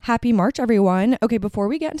Happy March, everyone. Okay, before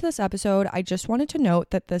we get into this episode, I just wanted to note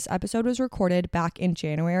that this episode was recorded back in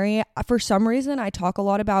January. For some reason, I talk a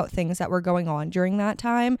lot about things that were going on during that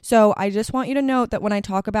time. So I just want you to note that when I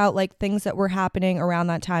talk about like things that were happening around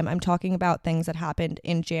that time, I'm talking about things that happened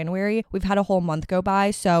in January. We've had a whole month go by,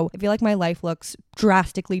 so I feel like my life looks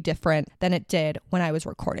drastically different than it did when I was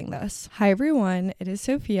recording this. Hi, everyone. It is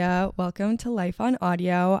Sophia. Welcome to Life on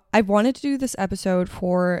Audio. I've wanted to do this episode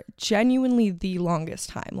for genuinely the longest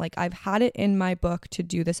time. Like, I've had it in my book to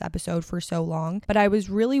do this episode for so long, but I was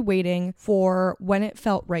really waiting for when it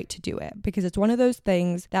felt right to do it, because it's one of those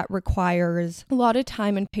things that requires a lot of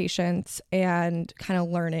time and patience and kind of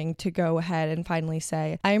learning to go ahead and finally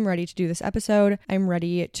say, I am ready to do this episode. I'm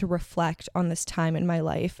ready to reflect on this time in my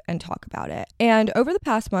life and talk about it. And over the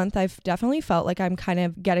past month, I've definitely felt like I'm kind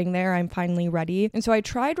of getting there. I'm finally ready. And so I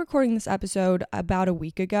tried recording this episode about a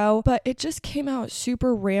week ago, but it just came out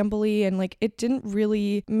super rambly and like it didn't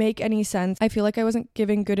really make any sense. I feel like I wasn't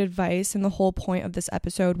giving good advice, and the whole point of this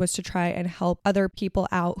episode was to try and help other people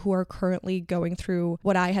out who are currently going through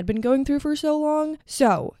what I had been going through for so long.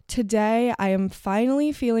 So today I am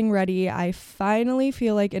finally feeling ready. I finally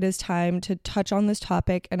feel like it is time to touch on this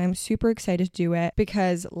topic, and I'm super excited to do it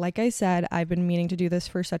because, like I said, I've been meaning to do this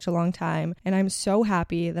for such a long time, and I'm so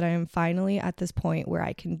happy that I am finally at this point where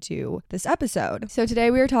I can do this episode. So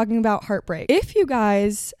today we are talking about heartbreak. If you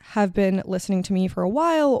guys have been listening to me for a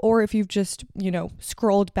while, or if you've just,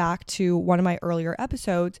 scrolled back to one of my earlier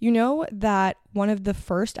episodes, you know that one of the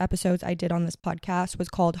first episodes I did on this podcast was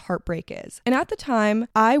called Heartbreak Is. And at the time,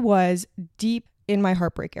 I was deep in my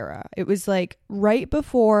heartbreak era. It was like right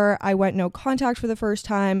before I went no contact for the first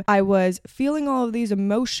time. I was feeling all of these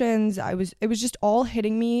emotions. It was just all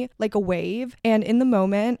hitting me like a wave. And in the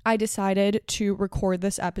moment, I decided to record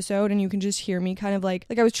this episode, and you can just hear me kind of like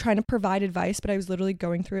I was trying to provide advice, but I was literally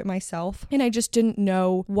going through it myself. And I just didn't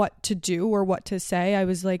know what to do or what to say. I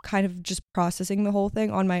was like kind of just processing the whole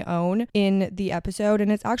thing on my own in the episode.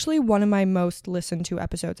 And it's actually one of my most listened to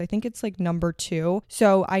episodes. I think it's like number 2.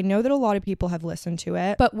 So I know that a lot of people have listened to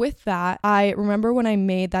it. But with that, I remember when I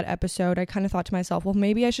made that episode, I kind of thought to myself, well,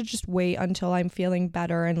 maybe I should just wait until I'm feeling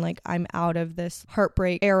better and like I'm out of this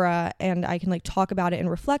heartbreak era and I can like talk about it in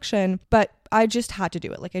reflection. But I just had to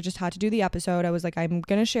do it. Like, I just had to do the episode. I was like, I'm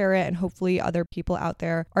going to share it, and hopefully other people out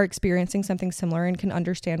there are experiencing something similar and can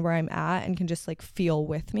understand where I'm at and can just like feel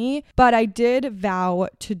with me. But I did vow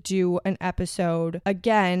to do an episode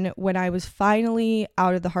again when I was finally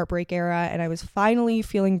out of the heartbreak era and I was finally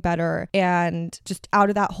feeling better and just out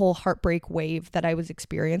of that whole heartbreak wave that I was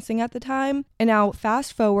experiencing at the time. And now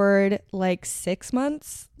fast forward like 6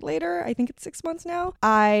 months later, I think it's 6 months now,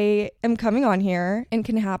 I am coming on here and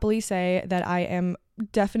can happily say that I am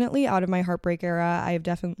definitely out of my heartbreak era. I have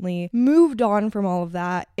definitely moved on from all of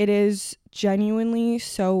that. It is genuinely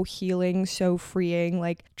so healing, so freeing.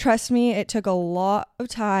 Like, trust me, it took a lot of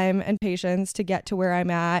time and patience to get to where I'm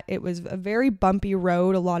at. It was a very bumpy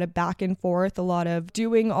road, a lot of back and forth, a lot of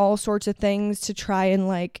doing all sorts of things to try and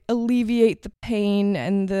like alleviate the pain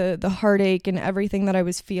and the heartache and everything that I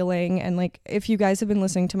was feeling. And like, if you guys have been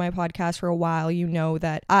listening to my podcast for a while, you know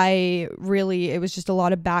that it was just a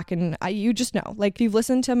lot of back, and you just know, like, if you've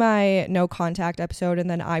listened to my no contact episode and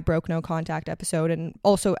then I broke no contact episode, and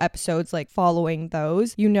also episodes like following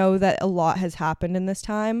those, you know that a lot has happened in this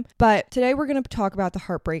time. But today we're going to talk about the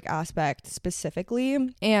heartbreak aspect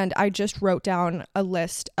specifically, and I just wrote down a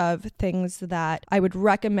list of things that I would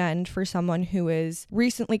recommend for someone who is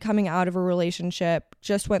recently coming out of a relationship,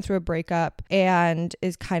 just went through a breakup, and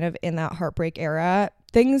is kind of in that heartbreak era.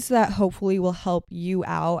 Things that hopefully will help you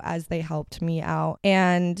out as they helped me out.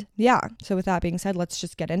 And yeah, so with that being said, let's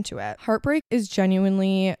just get into it. Heartbreak is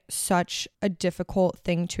genuinely such a difficult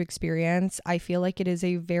thing to experience. I feel like it is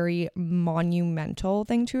a very monumental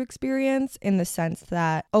thing to experience in the sense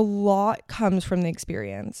that a lot comes from the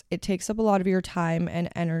experience. It takes up a lot of your time and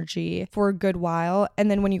energy for a good while.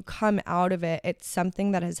 And then when you come out of it, it's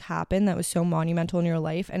something that has happened that was so monumental in your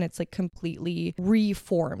life, and it's like completely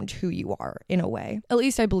reformed who you are in a way. At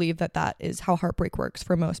least I believe that is how heartbreak works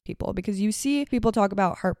for most people, because you see people talk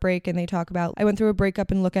about heartbreak and they talk about, I went through a breakup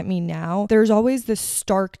and look at me now. There's always this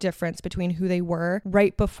stark difference between who they were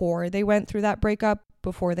right before they went through that breakup,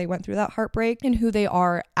 before they went through that heartbreak, and who they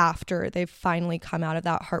are after they've finally come out of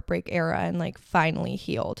that heartbreak era and like finally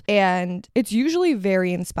healed. And it's usually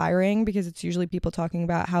very inspiring, because it's usually people talking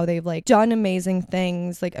about how they've like done amazing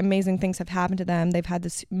things, like amazing things have happened to them. They've had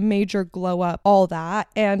this major glow up, all that.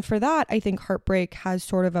 And for that, I think heartbreak has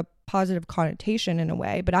sort of a positive connotation in a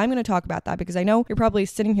way, but I'm going to talk about that because I know you're probably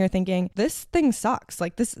sitting here thinking, this thing sucks.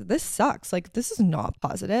 Like this sucks. Like this is not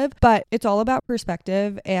positive, but it's all about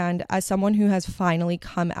perspective. And as someone who has finally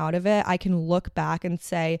come out of it, I can look back and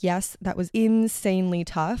say, yes, that was insanely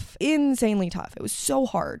tough. It was so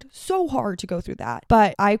hard to go through that,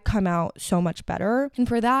 but I've come out so much better. And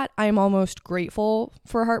for that, I'm almost grateful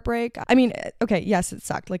for heartbreak. I mean, okay, yes, it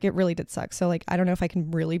sucked. Like it really did suck. So like, I don't know if I can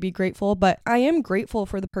really be grateful, but I am grateful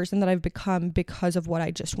for the person that I've become because of what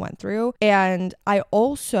I just went through. And I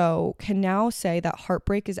also can now say that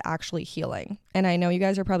heartbreak is actually healing. And I know you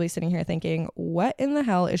guys are probably sitting here thinking, what in the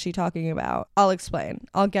hell is she talking about? I'll explain.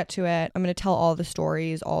 I'll get to it. I'm going to tell all the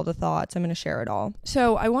stories, all the thoughts. I'm going to share it all.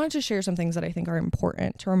 So I wanted to share some things that I think are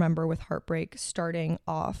important to remember with heartbreak starting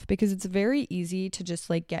off, because it's very easy to just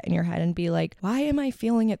like get in your head and be like, why am I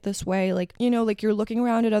feeling it this way? Like, you know, like you're looking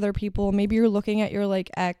around at other people. Maybe you're looking at your like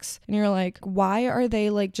ex and you're like, why are they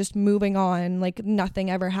like just moving on? Like nothing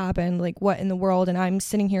ever happened. Like what in the world? And I'm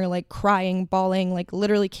sitting here like crying, bawling, like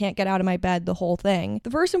literally can't get out of my bed the whole thing.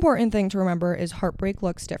 The first important thing to remember is heartbreak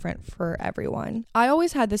looks different for everyone. I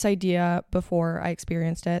always had this idea before I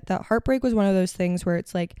experienced it that heartbreak was one of those things where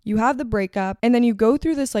it's like you have the breakup and then you go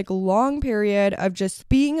through this like long period of just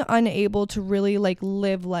being unable to really like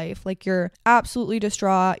live life. Like you're absolutely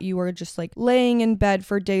distraught. You are just like laying in bed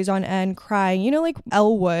for days on end crying. You know, like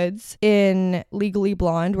Elle Woods in Legally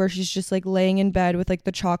Blonde, where she's just like laying in bed with like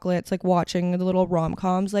the chocolates, like watching the little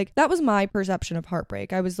rom-coms. Like that was my perception of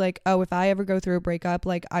heartbreak. I was like, oh, if I ever go through a breakup,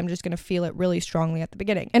 like I'm just going to feel it really strongly at the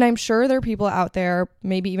beginning. And I'm sure there are people out there,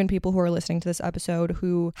 maybe even people who are listening to this episode,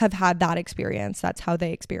 who have had that experience. That's how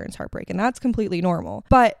they experience heartbreak. And that's completely normal.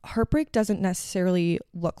 But heartbreak doesn't necessarily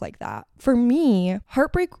look like that. For me,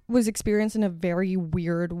 heartbreak was experienced in a very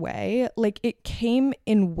weird way. Like it came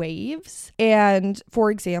in waves. And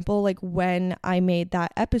for example, like when I made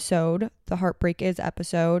that episode, the Heartbreak Is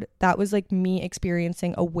episode, that was like me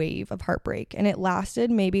experiencing a wave of heartbreak. And it lasted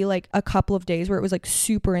maybe like a couple of days where it was like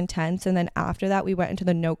super intense. And then after that, we went into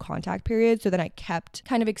the no contact period. So then I kept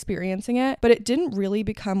kind of experiencing it, but it didn't really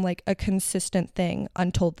become like a consistent thing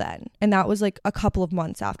until then. And that was like a couple of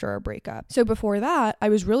months after our breakup. So before that, I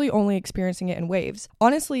was really only experiencing it in waves.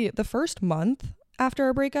 Honestly, the first month after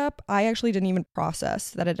our breakup, I actually didn't even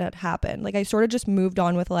process that it had happened. Like I sort of just moved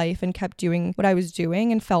on with life and kept doing what I was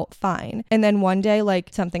doing and felt fine. And then one day, like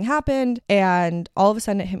something happened and all of a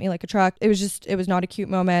sudden it hit me like a truck. It was not a cute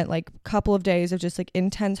moment, like a couple of days of just like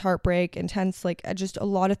intense heartbreak, intense, like just a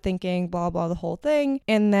lot of thinking, blah, blah, the whole thing.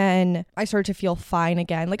 And then I started to feel fine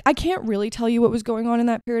again. Like I can't really tell you what was going on in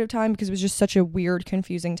that period of time because it was just such a weird,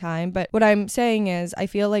 confusing time. But what I'm saying is I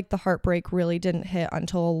feel like the heartbreak really didn't hit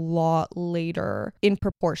until a lot later in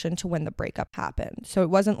proportion to when the breakup happened. So it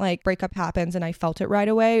wasn't like breakup happens and I felt it right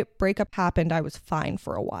away. Breakup happened, I was fine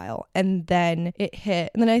for a while. And then it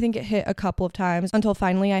hit. And then I think it hit a couple of times until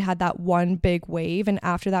finally I had that one big wave. And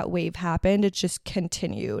after that wave happened, it just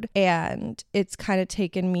continued. And it's kind of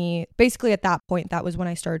taken me, basically at that point, that was when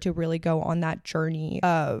I started to really go on that journey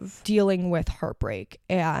of dealing with heartbreak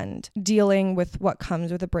and dealing with what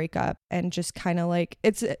comes with a breakup. And just kind of like,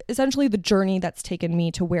 it's essentially the journey that's taken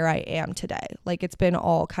me to where I am today. Like it's been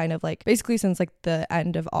all kind of like basically since like the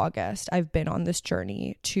end of August, I've been on this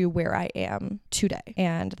journey to where I am today.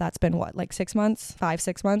 And that's been what, like 6 months,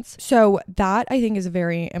 5-6 months. So that I think is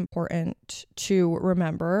very important to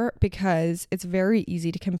remember because it's very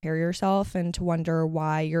easy to compare yourself and to wonder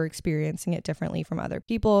why you're experiencing it differently from other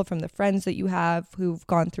people, from the friends that you have who've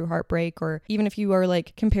gone through heartbreak, or even if you are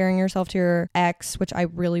like comparing yourself to your ex, which I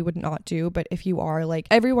really would not do. But if you are, like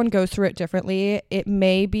everyone goes through it differently. It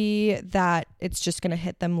may be that it's just going to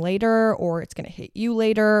hit them later, or it's going to hit you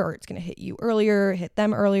later, or it's going to hit you earlier, hit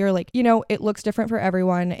them earlier. Like, you know, it looks different for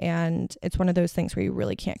everyone. And it's one of those things where you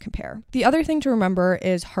really can't compare. The other thing to remember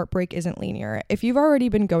is heartbreak isn't linear. If you've already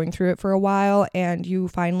been going through it for a while and you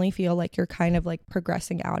finally feel like you're kind of like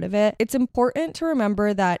progressing out of it, it's important to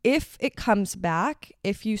remember that if it comes back,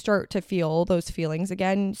 if you start to feel those feelings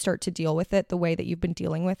again, start to deal with it the way that you've been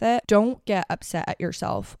dealing with it, don't get upset at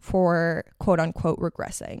yourself for quote unquote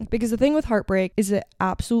regressing. Because the thing with heartbreak is it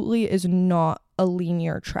absolutely is not a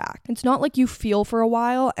linear track. It's not like you feel for a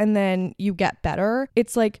while and then you get better.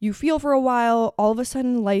 It's like you feel for a while, all of a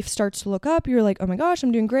sudden life starts to look up. You're like, oh my gosh,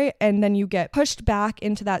 I'm doing great. And then you get pushed back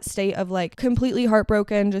into that state of like completely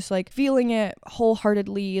heartbroken, just like feeling it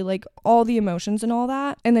wholeheartedly, like all the emotions and all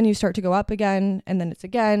that. And then you start to go up again and then it's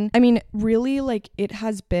again. I mean, really, like it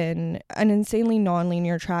has been an insanely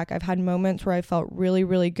non-linear track. I've had moments where I felt really,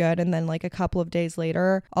 really good. And then like a couple of days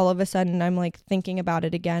later, all of a sudden I'm like thinking about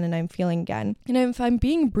it again and I'm feeling again. And if I'm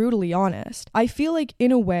being brutally honest, I feel like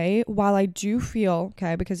in a way, while I do feel,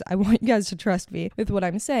 okay, because I want you guys to trust me with what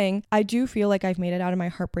I'm saying, I do feel like I've made it out of my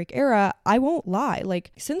heartbreak era. I won't lie.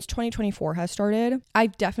 Like since 2024 has started,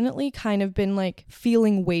 I've definitely kind of been like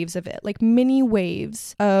feeling waves of it, like mini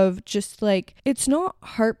waves of just like, it's not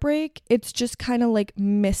heartbreak. It's just kind of like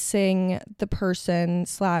missing the person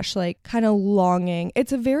 / like kind of longing.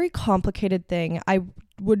 It's a very complicated thing. I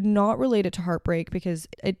would not relate it to heartbreak because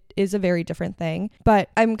it is a very different thing, but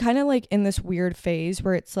I'm kind of like in this weird phase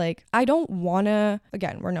where it's like I don't want to,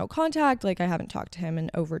 again, we're no contact, like I haven't talked to him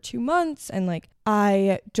in over 2 months, and like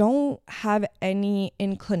I don't have any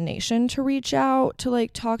inclination to reach out to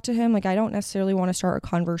like talk to him. Like I don't necessarily want to start a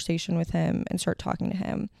conversation with him and start talking to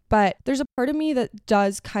him, but there's a part of me that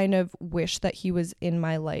does kind of wish that he was in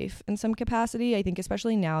my life in some capacity. I think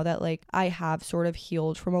especially now that like I have sort of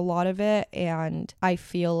healed from a lot of it and I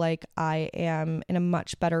feel like I am in a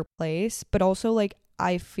much better place, but also like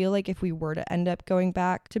I feel like if we were to end up going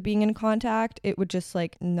back to being in contact, it would just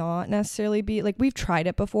like not necessarily be like, we've tried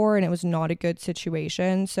it before and it was not a good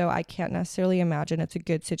situation. So I can't necessarily imagine it's a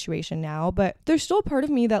good situation now, but there's still a part of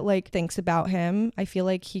me that like thinks about him. I feel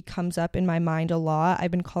like he comes up in my mind a lot. I've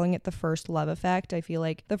been calling it the first love effect. I feel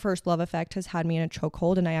like the first love effect has had me in a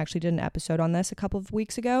chokehold. And I actually did an episode on this a couple of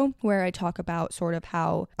weeks ago where I talk about sort of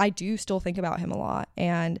how I do still think about him a lot.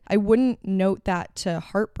 And I wouldn't note that to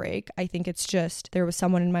heartbreak. I think it's just there was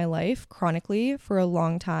someone in my life chronically for a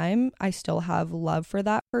long time. I still have love for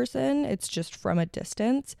that person. It's just from a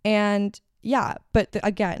distance. And yeah, but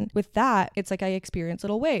again, with that, it's like I experience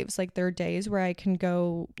little waves. Like there are days where I can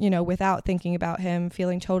go, without thinking about him,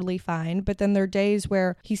 feeling totally fine. But then there are days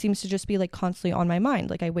where he seems to just be like constantly on my mind.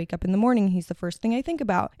 Like I wake up in the morning, he's the first thing I think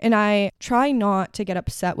about. And I try not to get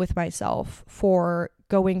upset with myself for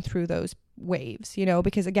going through those waves,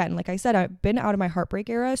 because again, like I said, I've been out of my heartbreak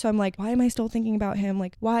era. So I'm like, why am I still thinking about him?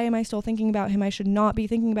 Like, why am I still thinking about him? I should not be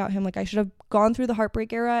thinking about him. Like I should have gone through the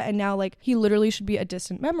heartbreak era and now like he literally should be a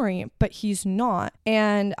distant memory, but he's not.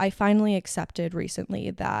 And I finally accepted recently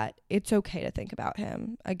that it's okay to think about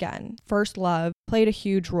him again. First love played a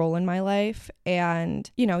huge role in my life. And,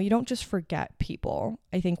 you don't just forget people.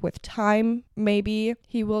 I think with time, maybe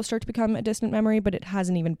he will start to become a distant memory, but it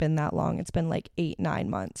hasn't even been that long. It's been like 8-9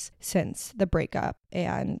 months since the breakup.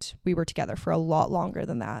 And we were together for a lot longer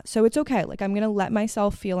than that. So it's okay. Like I'm going to let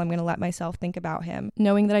myself feel, I'm going to let myself think about him,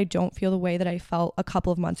 knowing that I don't feel the way that I felt a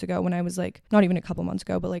couple of months ago when I was like, not even a couple months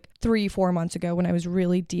ago, but like 3-4 months ago when I was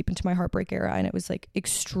really deep into my heartbreak era. And it was like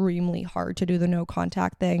extremely hard to do the no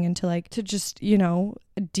contact thing and to just,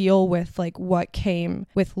 deal with like what came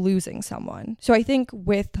with losing someone. So I think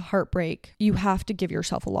with heartbreak, you have to give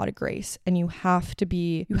yourself a lot of grace and you have to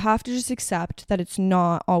just accept that it's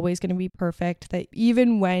not always going to be perfect, that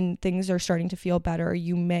even when things are starting to feel better,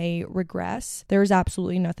 you may regress. There's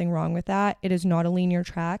absolutely nothing wrong with that. It is not a linear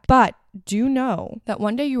track, but do know that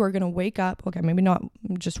one day you are going to wake up. Okay, maybe not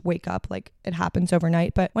just wake up like it happens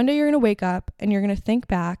overnight, but one day you're going to wake up and you're going to think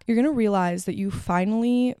back. You're going to realize that you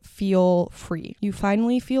finally feel free. You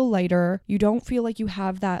finally feel lighter. You don't feel like you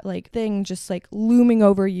have that like thing just like looming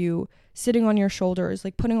over you, sitting on your shoulders,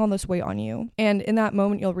 like putting all this weight on you. And in that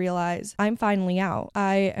moment, you'll realize I'm finally out.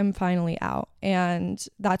 I am finally out. And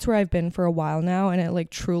that's where I've been for a while now. And it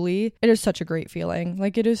like truly, it is such a great feeling.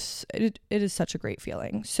 Like it is such a great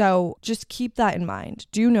feeling. So just keep that in mind.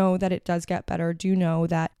 Do know that it does get better. Do know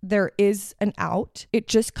that there is an out. It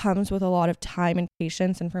just comes with a lot of time and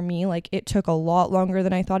patience. And for me, like it took a lot longer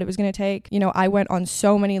than I thought it was going to take. I went on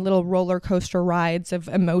so many little roller coaster rides of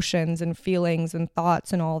emotions and feelings and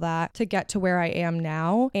thoughts and all that to get to where I am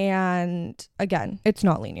now. And again, it's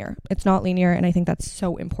not linear. It's not linear. And I think that's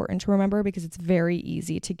so important to remember because it's very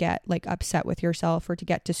easy to get like upset with yourself or to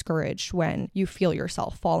get discouraged when you feel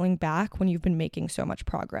yourself falling back when you've been making so much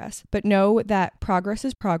progress. But know that progress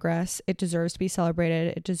is progress. It deserves to be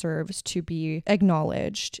celebrated. It deserves to be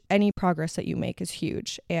acknowledged. Any progress that you make is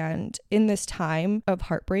huge. And in this time of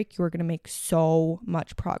heartbreak, you're going to make so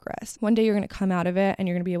much progress. One day you're going to come out of it and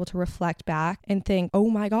you're going to be able to reflect back and think, oh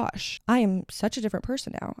my gosh, I am such a different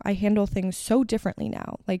person now. I handle things so differently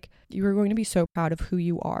now. Like you are going to be so proud of who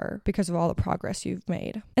you are because of all the progress you've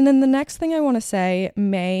made. And then the next thing I want to say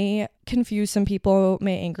may confuse some people,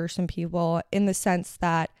 may anger some people in the sense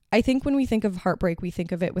that I think when we think of heartbreak, we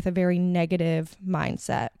think of it with a very negative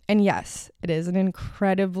mindset. And yes, it is an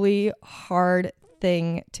incredibly hard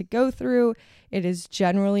thing to go through. It is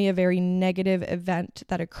generally a very negative event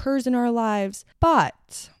that occurs in our lives,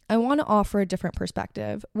 but I want to offer a different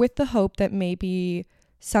perspective with the hope that maybe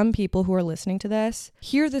some people who are listening to this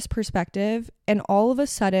hear this perspective and all of a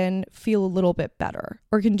sudden feel a little bit better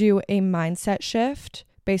or can do a mindset shift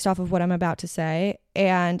based off of what I'm about to say,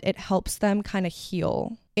 and it helps them kind of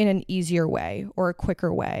heal in an easier way or a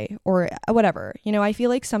quicker way or whatever. You know, I feel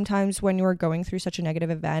like sometimes when you're going through such a negative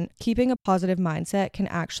event, keeping a positive mindset can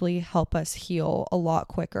actually help us heal a lot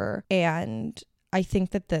quicker. And I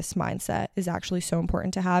think that this mindset is actually so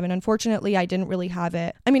important to have. And unfortunately, I didn't really have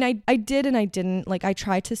it. I mean, I did and I didn't. Like, I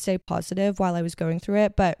tried to stay positive while I was going through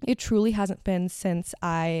it, but it truly hasn't been since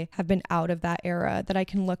I have been out of that era that I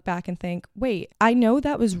can look back and think, wait, I know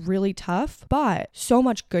that was really tough, but so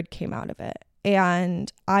much good came out of it.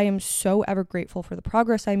 And I am so ever grateful for the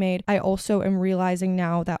progress I made. I also am realizing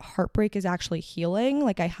now that heartbreak is actually healing.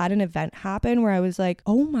 Like, I had an event happen where I was like,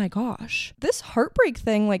 oh my gosh, this heartbreak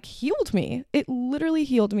thing like healed me. It literally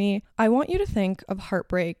healed me. I want you to think of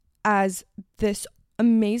heartbreak as this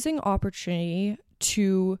amazing opportunity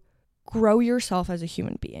to grow yourself as a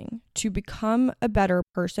human being, to become a better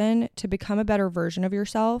person, to become a better version of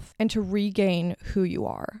yourself, and to regain who you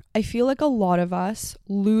are. I feel like a lot of us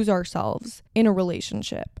lose ourselves in a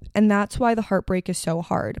relationship. And that's why the heartbreak is so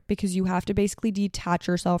hard, because you have to basically detach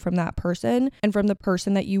yourself from that person and from the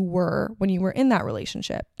person that you were when you were in that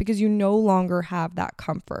relationship, because you no longer have that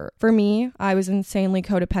comfort. For me, I was insanely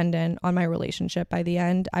codependent on my relationship by the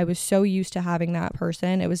end. I was so used to having that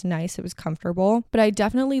person. It was nice, it was comfortable, but I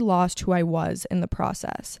definitely lost who I was in the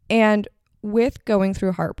process. And with going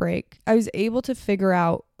through heartbreak, I was able to figure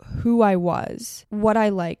out who I was, what I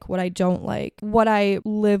like, what I don't like, what I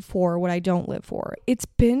live for, what I don't live for. It's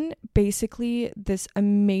been basically this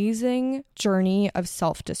amazing journey of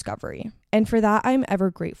self-discovery. And for that, I'm ever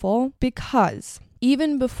grateful, because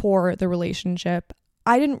even before the relationship,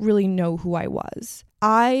 I didn't really know who I was.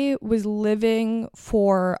 I was living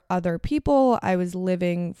for other people. I was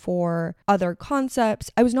living for other concepts.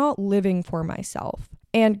 I was not living for myself.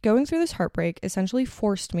 And going through this heartbreak essentially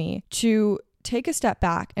forced me to take a step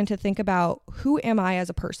back and to think about, who am I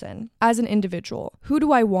as a person, as an individual? Who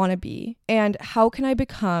do I want to be? And how can I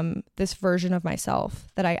become this version of myself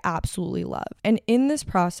that I absolutely love? And in this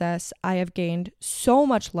process, I have gained so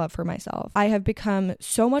much love for myself. I have become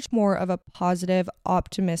so much more of a positive,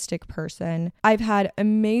 optimistic person. I've had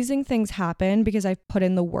amazing things happen because I've put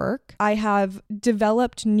in the work. I have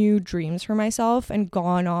developed new dreams for myself and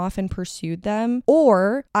gone off and pursued them.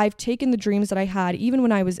 Or I've taken the dreams that I had even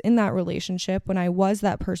when I was in that relationship, when I was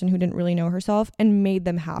that person who didn't really know herself, and made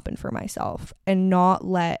them happen for myself and not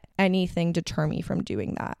let anything deter me from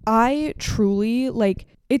doing that. I truly,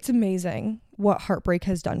 it's amazing what heartbreak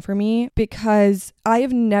has done for me, because I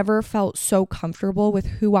have never felt so comfortable with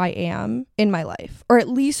who I am in my life, or at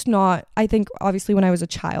least not, I think obviously when I was a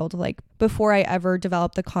child, before I ever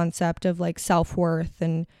developed the concept of self-worth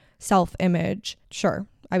and self-image. Sure,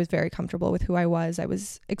 I was very comfortable with who I was. I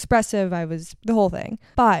was expressive. I was the whole thing.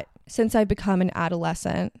 But since I've become an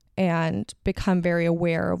adolescent and become very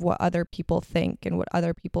aware of what other people think and what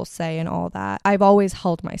other people say and all that, I've always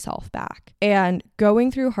held myself back. And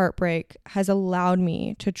going through heartbreak has allowed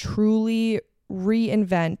me to truly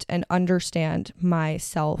reinvent and understand my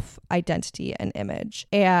self-identity and image.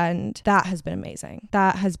 And that has been amazing.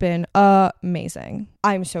 That has been amazing.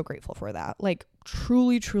 I'm so grateful for that.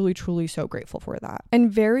 Truly, truly, truly so grateful for that.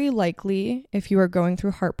 And very likely, if you are going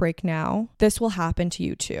through heartbreak now, this will happen to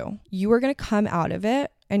you too. You are going to come out of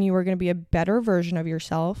it and you are going to be a better version of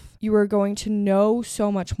yourself. You are going to know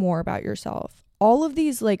so much more about yourself. All of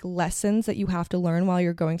these lessons that you have to learn while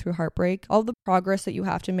you're going through heartbreak, all the progress that you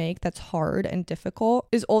have to make that's hard and difficult,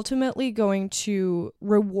 is ultimately going to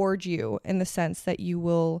reward you in the sense that you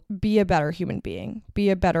will be a better human being, be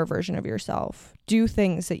a better version of yourself, do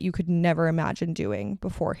things that you could never imagine doing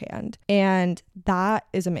beforehand. And that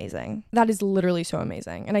is amazing. That is literally so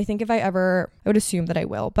amazing. And I think I would assume that I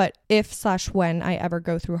will, but when I ever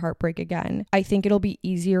go through heartbreak again, I think it'll be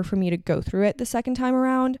easier for me to go through it the second time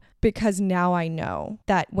around, because now I know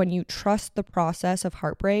that when you trust the process of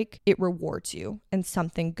heartbreak, it rewards you and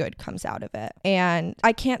something good comes out of it. And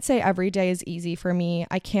I can't say every day is easy for me.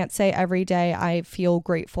 I can't say every day I feel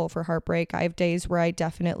grateful for heartbreak. I have days where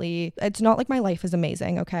it's not like my life is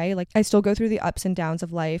amazing, okay? I still go through the ups and downs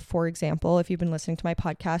of life. For example, if you've been listening to my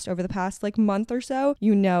podcast over the past month or so,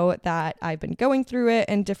 you know that I've been going through it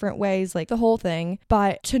in different ways, the whole thing.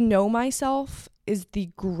 But to know myself is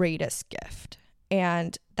the greatest gift.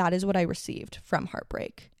 And that is what I received from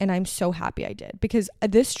heartbreak. And I'm so happy I did, because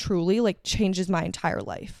this truly changes my entire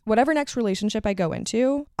life. Whatever next relationship I go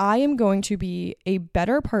into, I am going to be a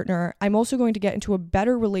better partner. I'm also going to get into a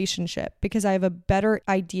better relationship because I have a better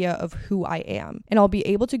idea of who I am. And I'll be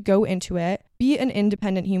able to go into it, be an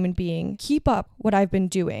independent human being, keep up what I've been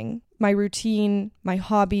doing, my routine, my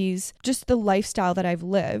hobbies, just the lifestyle that I've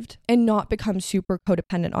lived, and not become super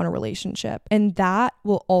codependent on a relationship. And that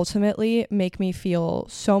will ultimately make me feel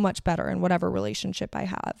so much better in whatever relationship I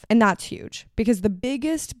have. And that's huge, because the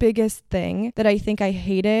biggest thing that I think I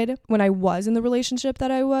hated when I was in the relationship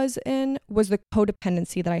that I was in was the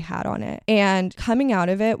codependency that I had on it. And coming out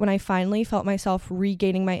of it, when I finally felt myself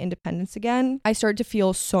regaining my independence again, I started to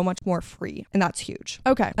feel so much more free. And that's huge.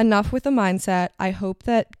 Okay, enough with the mindset. I hope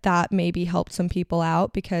that maybe helped some people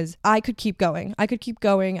out, because I could keep going. I could keep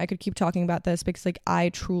talking about this, because like I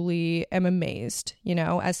truly am amazed, you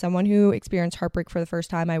know, as someone who experienced heartbreak for the first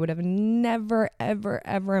time. I would have never, ever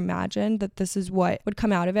imagined that this is what would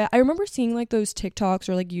come out of it. I remember seeing like those TikToks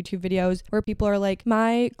or like YouTube videos where people are like,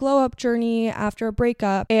 my glow up journey after a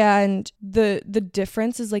breakup, and the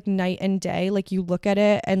difference is like night and day. Like you look at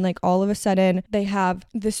it and like all of a sudden they have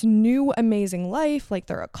this new amazing life, like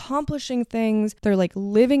they're accomplishing things, they're like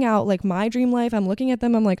living out like my dream life. I'm looking at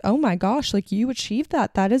them, I'm like, oh my gosh, like you achieved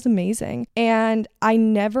that is amazing. And I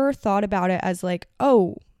never thought about it as like,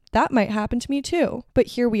 oh, that might happen to me too. But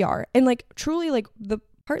here we are. And like truly, like the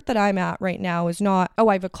part that I'm at right now is not, oh,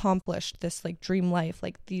 I've accomplished this like dream life,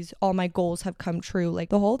 like all my goals have come true. Like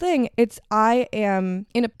the whole thing, it's I am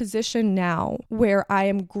in a position now where I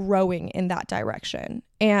am growing in that direction.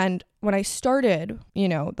 And when I started, you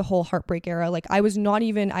know, the whole heartbreak era, like I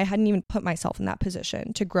hadn't even put myself in that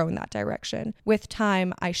position to grow in that direction. With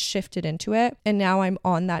time, I shifted into it. And now I'm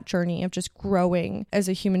on that journey of just growing as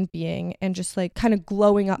a human being and just like kind of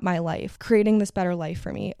glowing up my life, creating this better life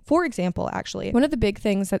for me. For example, actually, one of the big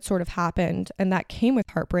things that sort of happened and that came with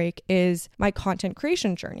heartbreak is my content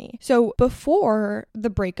creation journey. So before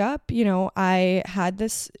the breakup, you know, I had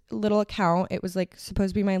this little account. It was like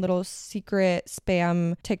supposed to be my little secret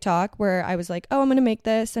spam TikTok where I was like, oh, I'm going to make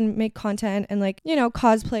this and make content and like, you know,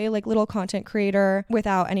 cosplay like little content creator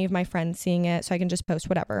without any of my friends seeing it, so I can just post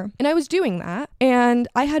whatever. And I was doing that. And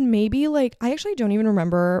I had maybe like, I actually don't even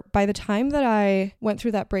remember, by the time that I went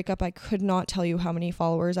through that breakup, I could not tell you how many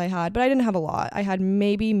followers I had, but I didn't have a lot. I had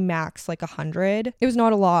maybe max like 100. It was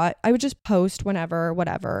not a lot. I would just post whenever,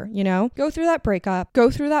 whatever, you know, go through that breakup, go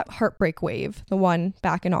through that heartbreak wave, the one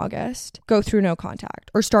back in August, go through no contact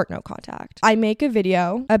or start no contact. I make a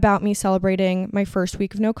video about me celebrating my first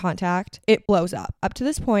week of no contact. It blows up. Up to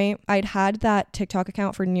this point, I'd had that TikTok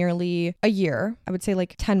account for nearly a year. I would say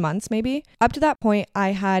like 10 months maybe. Up to that point, I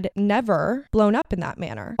had never blown up in that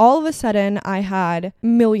manner. All of a sudden, I had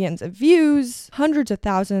millions of views, hundreds of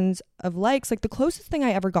thousands of likes. Like the closest thing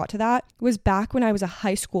I ever got to that was back when I was a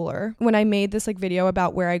high schooler, when I made this like video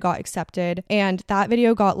about where I got accepted, and that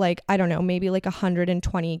video got like, I don't know, maybe like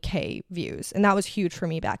 120k views, and that was huge for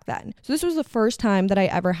me back then. So this was the first time that I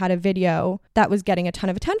ever had a video that was getting a ton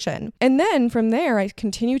of attention. And then from there, I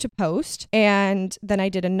continued to post, and then I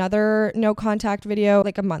did another no contact video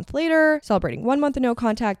like a month later, celebrating 1 month of no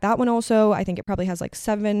contact. That one also, I think it probably has like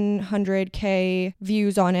 700k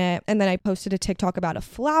views on it. And then I posted a TikTok about a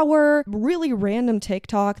flower, really random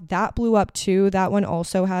TikTok that blew up too. That one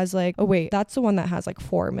also has like, oh wait, that's the one that has like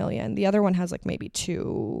 4 million. The other one has like maybe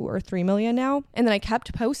 2 or 3 million now. And then I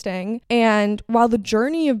kept posting. And while the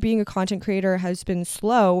journey of being a content creator has been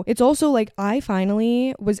slow, it's also like I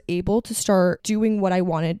finally was able to start doing what I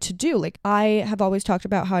wanted to do. Like I have always talked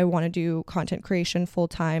about how I want to do content creation full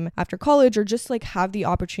time after college, or just like have the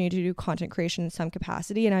opportunity to do content creation in some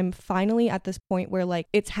capacity. And I'm finally at this point where like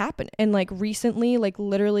it's happened. And like recently, like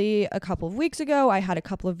literally a couple of weeks ago, I had a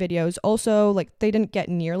couple of videos also, like they didn't get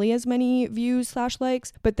nearly as many views /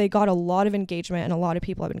 likes, but they got a lot of engagement and a lot of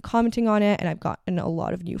people have been commenting on it, and I've gotten a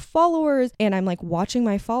lot of new followers, and I'm like watching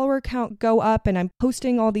my follower count go up, and I'm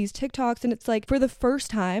posting all these TikToks, and it's like for the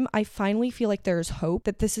first time I finally feel like there's hope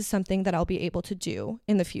that this is something that I'll be able to do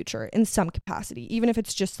in the future in some capacity, even if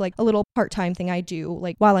it's just like a little part-time thing I do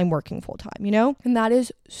like while I'm working full-time, you know? And that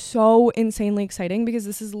is so insanely exciting, because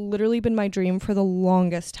this has literally been my dream for the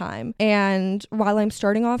longest time. And while I'm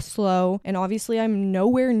starting off slow, and obviously I'm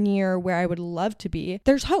nowhere near where I would love to be,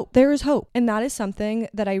 there's hope. There is hope. And that is something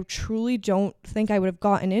that I truly don't think I would have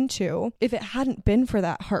gotten into if it hadn't been for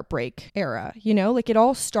that heartbreak era, you know? Like it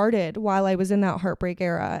all started while I was in that heartbreak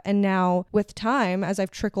era. And now with time, as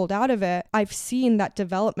I've trickled out of it, I've seen that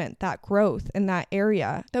development, that growth in that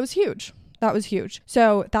area. That was huge.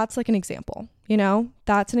 So that's like an example. You know,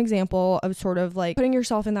 that's an example of sort of like putting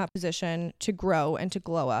yourself in that position to grow and to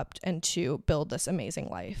glow up and to build this amazing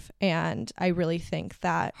life. And I really think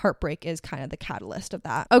that heartbreak is kind of the catalyst of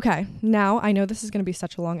that. Okay, now I know this is going to be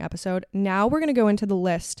such a long episode. Now we're going to go into the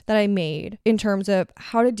list that I made in terms of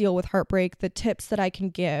how to deal with heartbreak, the tips that I can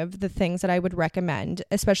give, the things that I would recommend,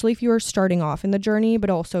 especially if you are starting off in the journey, but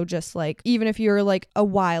also just like, even if you're like a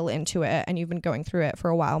while into it and you've been going through it for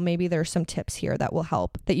a while, maybe there's some tips here that will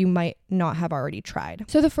help that you might not have already tried.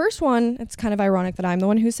 So the first one, it's kind of ironic that I'm the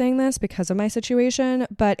one who's saying this because of my situation,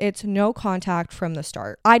 but it's no contact from the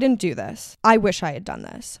start. I didn't do this. I wish I had done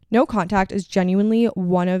this. No contact is genuinely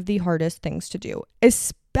one of the hardest things to do,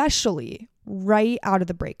 especially right out of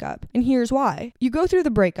the breakup. And here's why. You go through the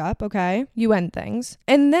breakup, okay? You end things.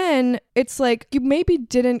 And then it's like you maybe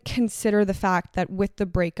didn't consider the fact that with the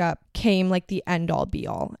breakup came like the end all be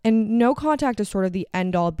all. And no contact is sort of the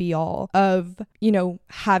end all be all of, you know,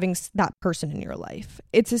 having that person in your life.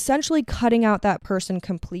 It's essentially cutting out that person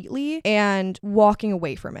completely and walking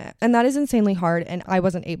away from it. And that is insanely hard, and I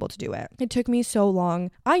wasn't able to do it. It took me so long.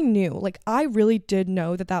 I knew, like, I really did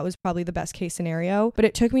know that that was probably the best case scenario, but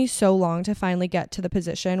it took me so long to finally get to the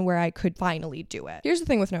position where I could finally do it. Here's the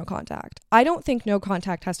thing with no contact. I don't think no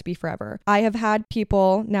contact has to be forever. I have had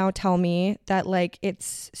people now tell me that like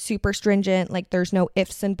it's super stringent, like there's no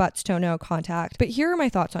ifs and buts to no contact. But here are my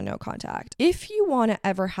thoughts on no contact. If you want to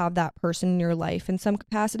ever have that person in your life in some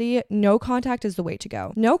capacity, no contact is the way to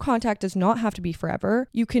go. No contact does not have to be forever.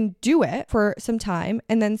 You can do it for some time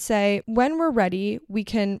and then say, when we're ready, we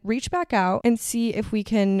can reach back out and see if we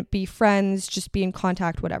can be friends, just be in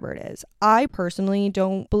contact, whatever it is. I personally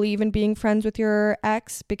don't believe in being friends with your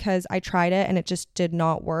ex because I tried it and it just did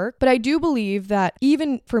not work. But I do believe that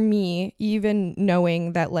even for me, even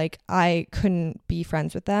knowing that like I couldn't be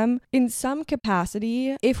friends with them in some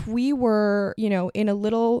capacity, if we were, you know, in a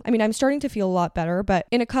little, I mean, I'm starting to feel a lot better, but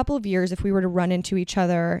in a couple of years, if we were to run into each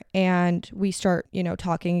other and we start, you know,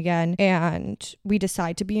 talking again and we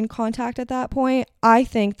decide to be in contact at that point, I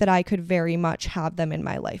think that I could very much have them in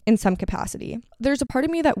my life in some capacity. There's a part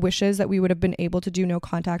of me that wishes that we would have been able to do no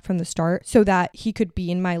contact from the start so that he could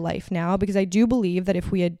be in my life now, because I do believe that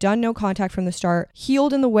if we had done no contact from the start,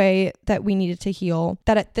 healed in the way that we needed to heal,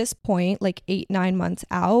 that at this point, like 8-9 months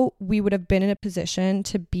out, we would have been in a position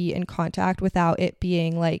to be in contact without it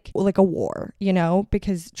being like a war, you know,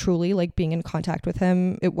 because truly like being in contact with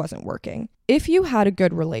him, it wasn't working. If you had a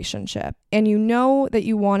good relationship and you know that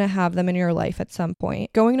you want to have them in your life at some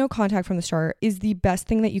point, going no contact from the start is the best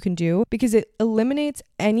thing that you can do because it eliminates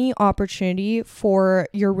any opportunity for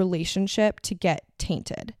your relationship to get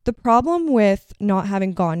tainted. The problem with not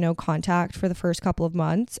having gone no contact for the first couple of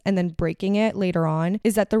months and then breaking it later on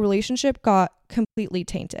is that the relationship got completely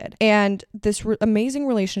tainted. And this amazing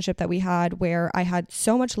relationship that we had where I had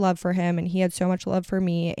so much love for him and he had so much love for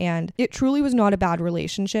me, and it truly was not a bad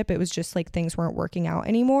relationship. It was just like things weren't working out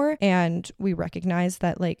anymore, and we recognized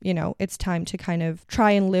that like, you know, it's time to kind of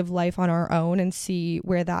try and live life on our own and see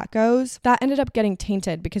where that goes. That ended up getting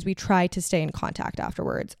tainted because we tried to stay in contact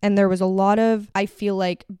afterwards, and there was a lot of, I feel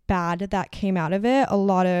like, bad that came out of it, a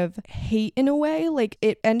lot of hate in a way. Like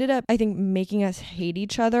it ended up, I think, making us hate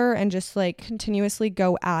each other and just like continuously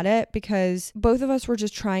go at it because both of us were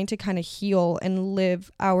just trying to kind of heal and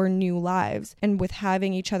live our new lives. And with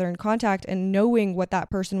having each other in contact and knowing what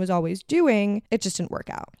that person was always doing, it just didn't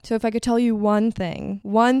work out. So if I could tell you one thing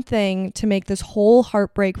to make this whole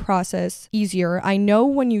heartbreak process easier, I know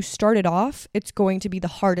when you started off, it's going to be the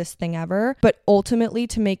hardest thing ever, but ultimately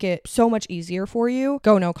to make it so much easier for you,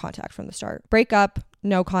 go no contact from the start. Break up,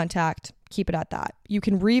 no contact. Keep it at that. You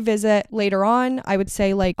can revisit later on. I would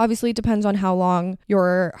say, like, obviously it depends on how long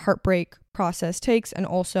your heartbreak process takes and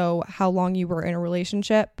also how long you were in a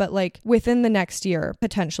relationship, but like within the next year,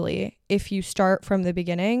 potentially, if you start from the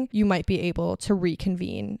beginning, you might be able to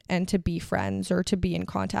reconvene and to be friends or to be in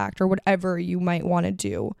contact or whatever you might want to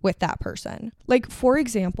do with that person. Like, for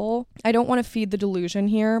example, I don't want to feed the delusion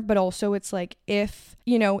here, but also it's like if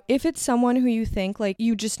it's someone who you think like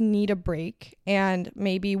you just need a break and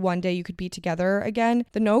maybe one day you could be together again,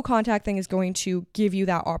 the no contact thing is going to give you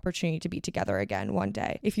that opportunity to be together again one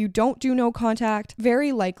day. If you don't do no contact,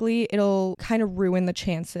 very likely it'll kind of ruin the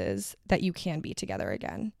chances that you can be together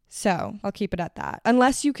again. So I'll keep it at that.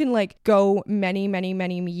 Unless you can like go many, many,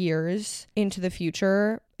 many years into the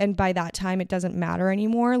future and by that time it doesn't matter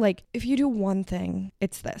anymore. Like, if you do one thing,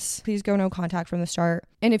 it's this. Please go no contact from the start.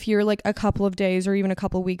 And if you're like a couple of days or even a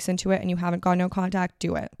couple of weeks into it and you haven't gone no contact,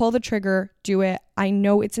 do it. Pull the trigger, do it. I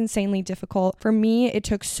know it's insanely difficult. For me, it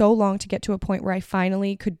took so long to get to a point where I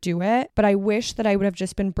finally could do it, but I wish that I would have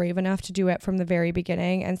just been brave enough to do it from the very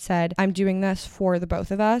beginning and said, I'm doing this for the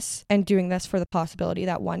both of us and doing this for the possibility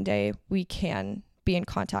that one day we can be in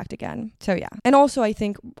contact again. So yeah. And also I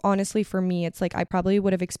think honestly for me, it's like I probably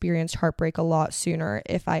would have experienced heartbreak a lot sooner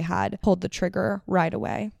if I had pulled the trigger right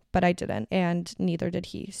away. But I didn't, and neither did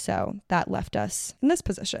he. So that left us in this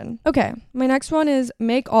position. Okay, my next one is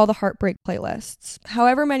make all the heartbreak playlists.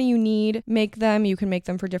 However many you need, make them. You can make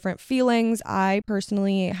them for different feelings. I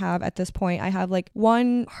personally have, at this point, I have like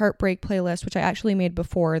one heartbreak playlist, which I actually made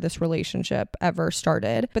before this relationship ever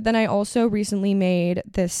started. But then I also recently made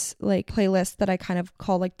this like playlist that I kind of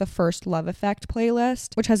call like the first love effect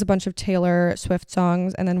playlist, which has a bunch of Taylor Swift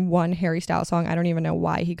songs and then one Harry Styles song. I don't even know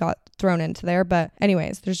why he got thrown into there, but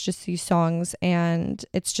anyways, there's just these songs and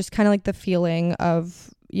it's just kind of like the feeling of,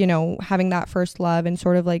 you know, having that first love and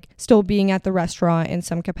sort of like still being at the restaurant in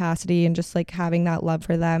some capacity and just like having that love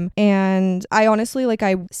for them. And I honestly, like,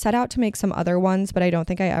 I set out to make some other ones, but I don't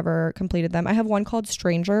think I ever completed them. I have one called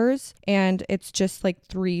Strangers, and it's just like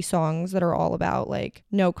 3 songs that are all about like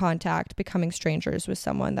no contact, becoming strangers with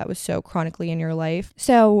someone that was so chronically in your life.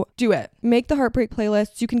 So do it. Make the heartbreak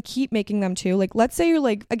playlists. You can keep making them too. Like, let's say you're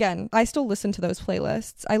like, again, I still listen to those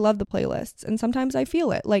playlists. I love the playlists, and sometimes I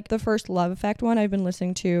feel it. Like the first Love Effect one I've been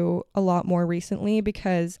listening to a lot more recently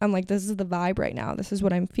because I'm like, this is the vibe right now. This is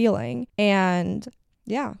what I'm feeling. And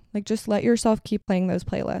yeah, like just let yourself keep playing those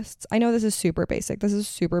playlists. I know this is super basic. This is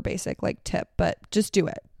super basic like tip, but just do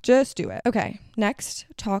it. Just do it. Okay, next,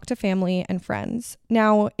 talk to family and friends.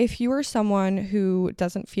 Now, if you are someone who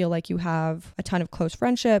doesn't feel like you have a ton of close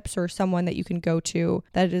friendships or someone that you can go to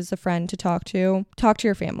that is a friend to talk to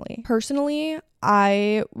your family. Personally,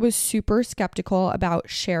 I was super skeptical about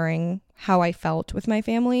sharing how I felt with my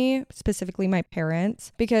family, specifically my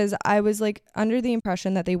parents, because I was like under the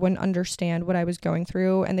impression that they wouldn't understand what I was going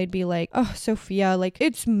through, and they'd be like, oh, Sophia, like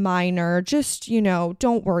it's minor, just, you know,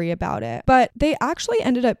 don't worry about it. But they actually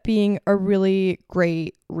ended up being a really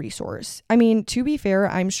great resource. I mean, to be fair,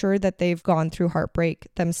 I'm sure that they've gone through heartbreak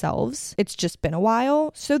themselves. It's just been a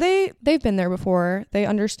while. So they've been there before. They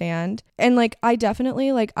understand. And like, I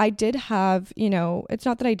definitely, like, I did have, you know, it's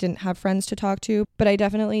not that I didn't have friends to talk to, but I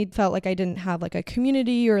definitely felt like I didn't have like a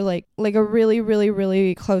community or like a really, really,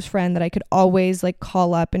 really close friend that I could always like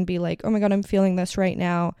call up and be like, oh my God, I'm feeling this right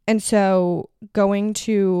now. And so going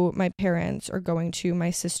to my parents or going to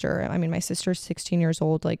my sister, I mean, my sister's 16 years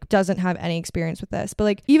old, like doesn't have any experience with this, but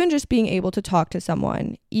like even just being able to talk to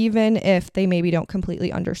someone, even if they maybe don't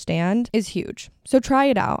completely understand, is huge. So try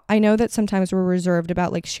it out. I know that sometimes we're reserved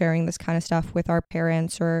about like sharing this kind of stuff with our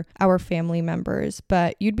parents or our family members,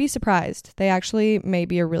 but you'd be surprised. They actually may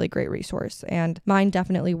be a really great resource, and mine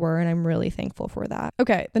definitely were, and I'm really thankful for that.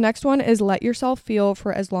 Okay, the next one is let yourself feel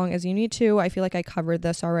for as long as you need to. I feel like I covered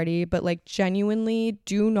this already, but like genuinely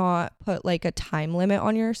do not put like a time limit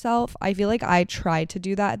on yourself. I feel like I tried to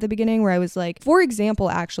do that at the beginning where I was like, for example,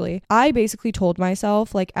 actually, I basically told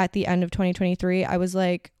myself like at the end of 2023, I was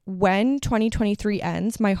like, when 2023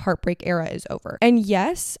 ends, my heartbreak era is over. And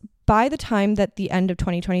yes, by the time that the end of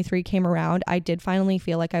 2023 came around, I did finally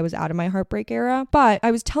feel like I was out of my heartbreak era, but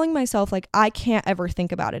I was telling myself like, I can't ever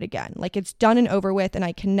think about it again. Like it's done and over with, and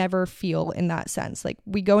I can never feel in that sense. Like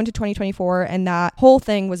we go into 2024 and that whole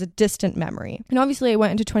thing was a distant memory. And obviously I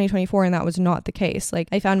went into 2024 and that was not the case. Like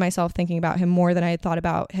I found myself thinking about him more than I had thought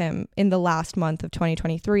about him in the last month of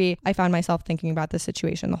 2023. I found myself thinking about the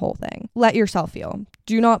situation, the whole thing. Let yourself feel.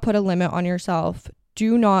 Do not put a limit on yourself.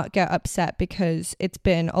 Do not get upset because it's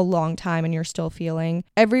been a long time and you're still feeling.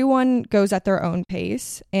 Everyone goes at their own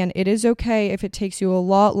pace, and it is okay if it takes you a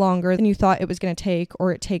lot longer than you thought it was going to take,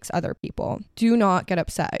 or it takes other people. Do not get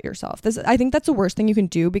upset at yourself. I think that's the worst thing you can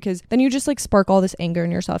do, because then you just like spark all this anger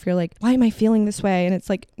in yourself. You're like, why am I feeling this way? And it's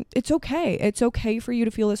like, it's okay. It's okay for you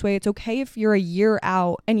to feel this way. It's okay if you're a year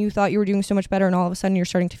out and you thought you were doing so much better and all of a sudden you're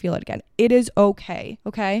starting to feel it again. It is okay.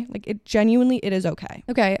 Okay? Like it is okay.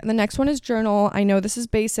 Okay. And the next one is journal. I know this is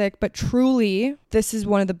basic, but truly this is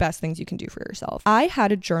one of the best things you can do for yourself. I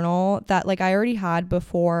had a journal that like I already had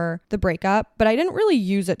before the breakup, but I didn't really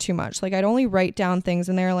use it too much. Like I'd only write down things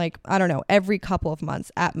in there like, I don't know, every couple of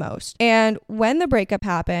months at most. And when the breakup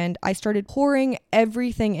happened, I started pouring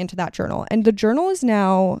everything into that journal. And the journal is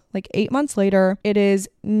now like 8 months later. It is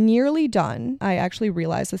nearly done. I actually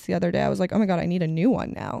realized this the other day. I was like, oh my God, I need a new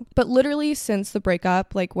one now. But literally since the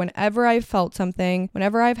breakup, like whenever I've felt something,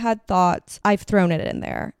 whenever I've had thoughts, I've thrown thrown it in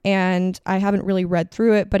there. And I haven't really read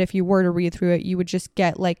through it, but if you were to read through it, you would just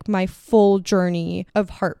get like my full journey of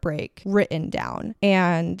heartbreak written down.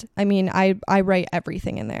 And I mean, I write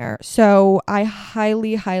everything in there. So I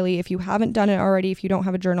highly, if you haven't done it already, if you don't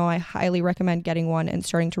have a journal, I highly recommend getting one and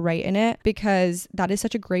starting to write in it, because that is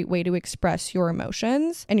such a great way to express your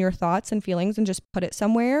emotions and your thoughts and feelings and just put it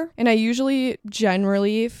somewhere. And I usually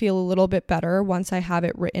generally feel a little bit better once I have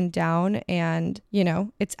it written down and, you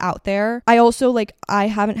know, it's out there. I also I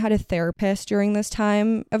haven't had a therapist during this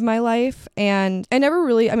time of my life, and I never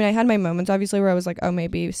really, I mean, I had my moments obviously where I was like, oh,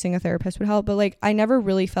 maybe seeing a therapist would help, but I never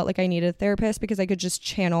really felt like I needed a therapist because I could just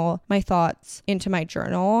channel my thoughts into my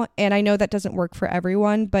journal. And I know that doesn't work for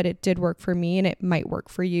everyone, but it did work for me and it might work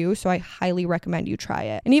for you. So I highly recommend you try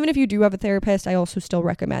it. And even if you do have a therapist, I also still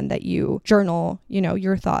recommend that you journal, you know,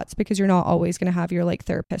 your thoughts, because you're not always going to have your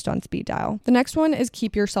therapist on speed dial. The next one is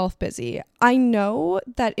keep yourself busy. I know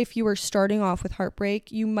that if you are starting off with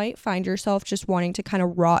heartbreak, you might find yourself just wanting to kind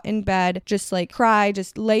of rot in bed, just cry,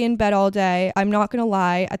 just lay in bed all day. I'm not going to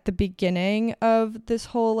lie, at the beginning of this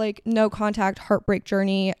whole no contact heartbreak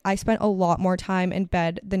journey, I spent a lot more time in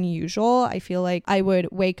bed than usual. I feel like I would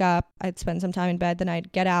wake up, I'd spend some time in bed, then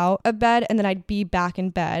I'd get out of bed, and then I'd be back in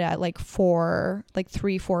bed at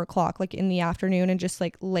 3-4 o'clock, in the afternoon, and just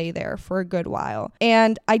lay there for a good while.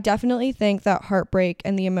 And I definitely think that heartbreak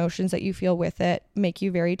and the emotions that you feel with it make you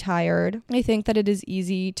very tired. I think that it is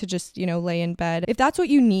easy to just, lay in bed. If that's what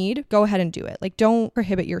you need, go ahead and do it. Don't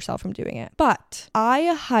prohibit yourself from doing it. But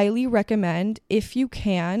I highly recommend, if you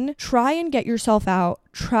can, try and get yourself out.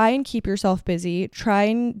 Try and keep yourself busy, try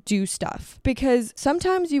and do stuff, because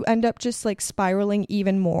sometimes you end up just spiraling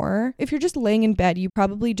even more. If you're just laying in bed, you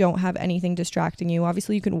probably don't have anything distracting you.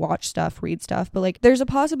 Obviously you can watch stuff, read stuff, but there's a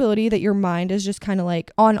possibility that your mind is just kind of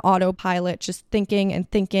on autopilot, just thinking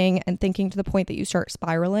and thinking and thinking to the point that you start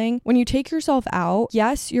spiraling. When you take yourself out,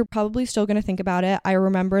 yes, you're probably still going to think about it. I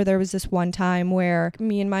remember there was this one time where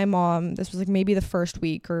me and my mom, this was maybe the first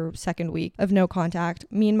week or second week of no contact,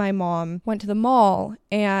 me and my mom went to the mall.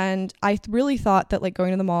 And I really thought that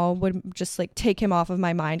going to the mall would just take him off of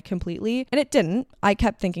my mind completely. And it didn't. I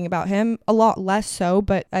kept thinking about him, a lot less so,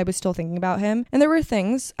 but I was still thinking about him. And there were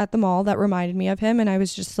things at the mall that reminded me of him. And I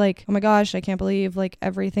was just oh my gosh, I can't believe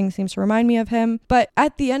everything seems to remind me of him. But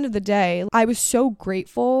at the end of the day, I was so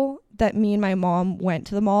grateful that me and my mom went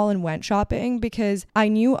to the mall and went shopping, because I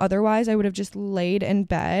knew otherwise I would have just laid in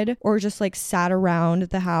bed or just sat around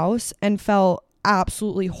the house and felt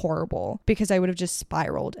absolutely horrible, because I would have just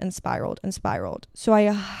spiraled and spiraled and spiraled. So I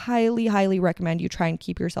highly recommend you try and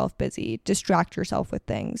keep yourself busy, distract yourself with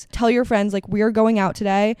things. Tell your friends we are going out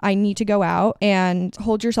today, I need to go out, and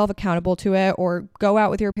hold yourself accountable to it, or go out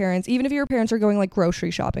with your parents. Even if your parents are going grocery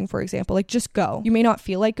shopping, for example, just go. You may not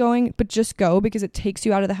feel like going, but just go, because it takes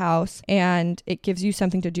you out of the house and it gives you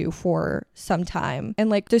something to do for some time,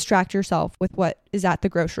 and distract yourself with what is at the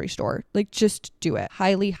grocery store. Just do it.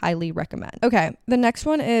 Highly recommend. Okay. The next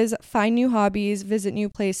one is find new hobbies, visit new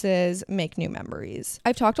places, make new memories.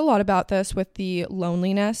 I've talked a lot about this with the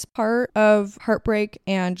loneliness part of heartbreak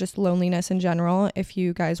and just loneliness in general, if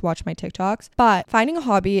you guys watch my TikToks. But finding a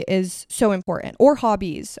hobby is so important, or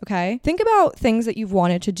hobbies, okay? Think about things that you've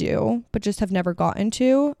wanted to do, but just have never gotten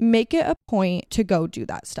to. Make it a point to go do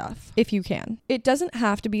that stuff if you can. It doesn't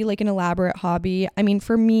have to be an elaborate hobby. I mean,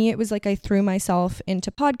 for me, it was I threw myself into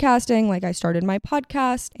podcasting. I started my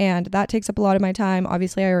podcast, and that takes up a lot of my time.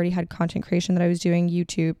 Obviously, I already had content creation that I was doing,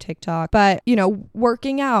 YouTube, TikTok, but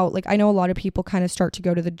working out, I know a lot of people kind of start to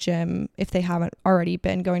go to the gym if they haven't already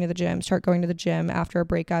been going to the gym, start going to the gym after a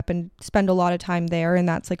breakup and spend a lot of time there, and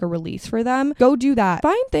that's a release for them. Go do that.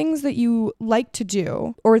 Find things that you like to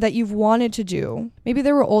do or that you've wanted to do. Maybe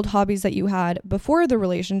there were old hobbies that you had before the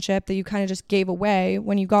relationship that you kind of just gave away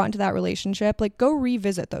when you got into that relationship. Go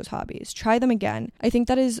revisit those hobbies, try them again. I think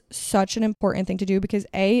that is such an important thing to do, because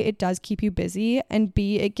A, it does keep you busy, and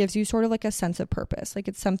B, it gives you sort of a sense of purpose.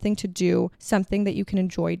 It's something to do, something that you can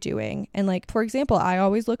enjoy doing. And for example, I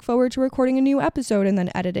always look forward to recording a new episode and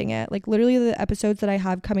then editing it. Literally the episodes that I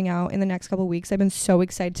have coming out in the next couple of weeks, I've been so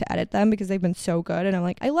excited to edit them because they've been so good, and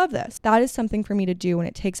I'm I love this. That is something for me to do, and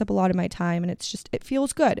it takes up a lot of my time, and it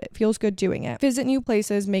feels good. It feels good doing it. Visit new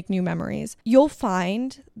places, make new memories. You'll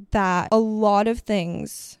find that a lot of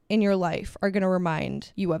things in your life are going to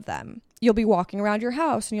remind you of them. You'll be walking around your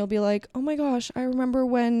house and you'll be oh my gosh, I remember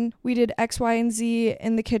when we did X, Y, and Z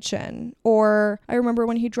in the kitchen, or I remember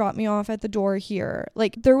when he dropped me off at the door here.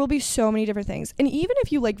 There will be so many different things. And even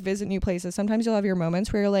if you visit new places, sometimes you'll have your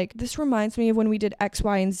moments where you're this reminds me of when we did X,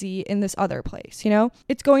 Y, and Z in this other place,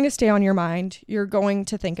 It's going to stay on your mind. You're going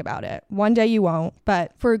to think about it. One day you won't,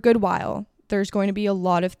 but for a good while, there's going to be a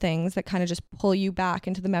lot of things that kind of just pull you back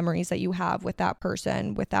into the memories that you have with that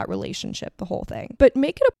person, with that relationship, the whole thing. But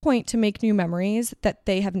make it a point to make new memories that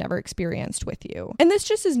they have never experienced with you. And this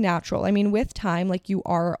just is natural. I mean, with time, like, you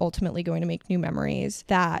are ultimately going to make new memories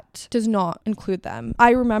that does not include them.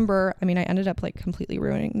 I remember, I ended up like completely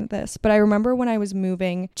ruining this, but I remember when I was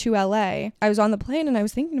moving to LA, I was on the plane and I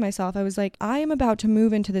was thinking to myself, I was like, I am about to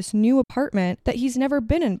move into this new apartment that he's never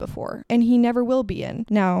been in before and he never will be in.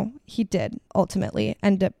 Now, he did ultimately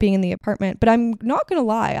end up being in the apartment, but I'm not gonna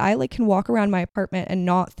lie, I like can walk around my apartment and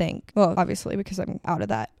not think, well, obviously because I'm out of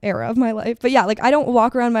that era of my life, but yeah, like I don't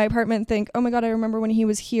walk around my apartment and think, oh my God, I remember when he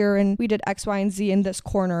was here and we did X, Y, and Z in this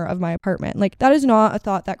corner of my apartment. Like, that is not a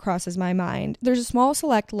thought that crosses my mind. There's a small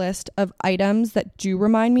select list of items that do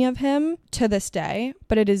remind me of him to this day,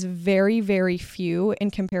 but it is very, very few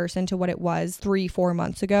in comparison to what it was 3-4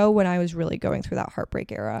 months ago when I was really going through that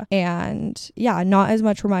heartbreak era. And yeah, not as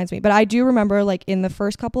much reminds me, but I do remember like in the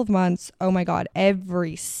first couple of months, oh my God,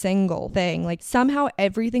 every single thing, like somehow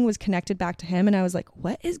everything was connected back to him. And I was like,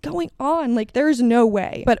 what is going on? Like, there's no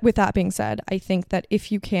way. But with that being said, I think that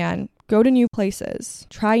if you can, go to new places,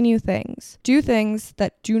 try new things, do things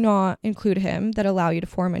that do not include him, that allow you to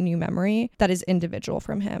form a new memory that is individual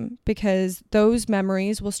from him, because those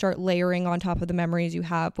memories will start layering on top of the memories you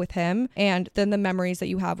have with him. And then the memories that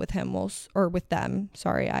you have with him or with them,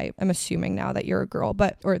 sorry, I am assuming now that you're a girl,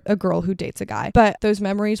 or a girl who dates a guy, but those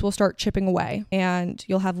memories will start chipping away and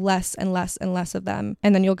you'll have less and less and less of them.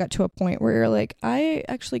 And then you'll get to a point where you're like, I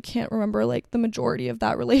actually can't remember like the majority of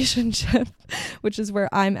that relationship, which is where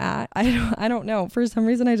I'm at. I don't know. For some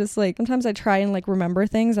reason, I just like, sometimes I try and like remember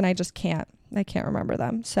things and I just can't. I can't remember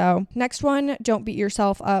them. So next one, don't beat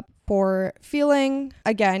yourself up for feeling.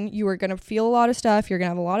 Again, you are going to feel a lot of stuff. You're going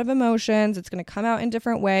to have a lot of emotions. It's going to come out in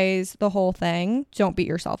different ways, the whole thing. Don't beat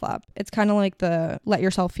yourself up. It's kind of like the let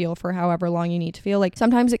yourself feel for however long you need to feel. Like,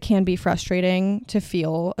 sometimes it can be frustrating to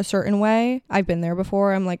feel a certain way. I've been there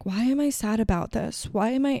before. I'm like, why am I sad about this? Why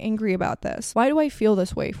am I angry about this? Why do I feel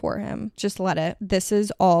this way for him? Just let it. This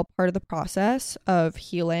is all part of the process of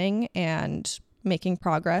healing and making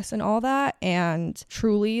progress and all that. And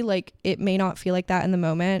truly, like, it may not feel like that in the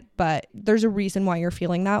moment, but there's a reason why you're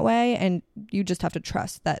feeling that way, and you just have to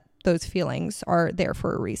trust that those feelings are there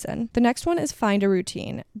for a reason. The next one is find a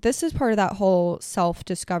routine. This is part of that whole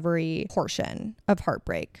self-discovery portion of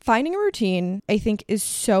heartbreak. Finding a routine, I think, is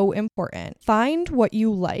so important. Find what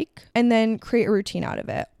you like and then create a routine out of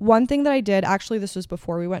it. One thing that I did, actually, this was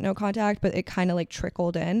before we went no contact, but it kind of like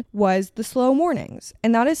trickled in, was the slow mornings.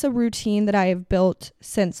 And that is a routine that I have built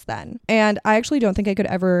since then. And I actually don't think I could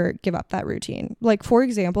ever give up that routine. Like, for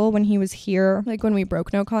example, when he was here, like when we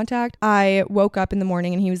broke no contact, I woke up in the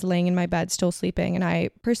morning and he was laying in my bed still sleeping, and I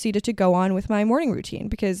proceeded to go on with my morning routine,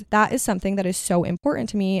 because that is something that is so important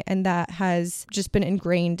to me and that has just been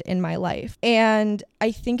ingrained in my life. And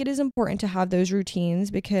I think it is important to have those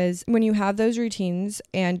routines, because when you have those routines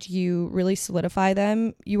and you really solidify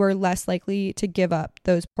them, you are less likely to give up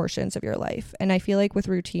those portions of your life. And I feel like with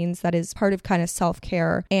routines, that is part of kind of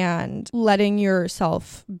self-care and letting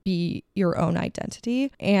yourself be your own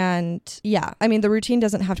identity. And yeah, I mean, the routine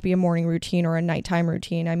doesn't have to be a morning routine or a nighttime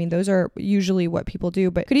routine. I mean, those are usually what people do,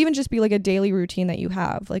 but could even just be like a daily routine that you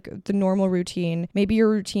have, like the normal routine. Maybe your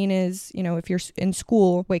routine is, you know, if you're in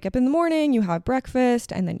school, wake up in the morning, you have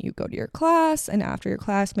breakfast, and then you go to your class. And after your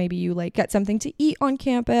class, maybe you like get something to eat on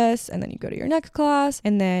campus, and then you go to your next class,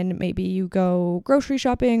 and then maybe you go grocery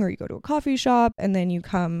shopping or you go to a coffee shop, and then you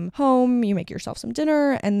come home, you make yourself some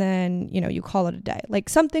dinner, and then, you know, you call it a day, like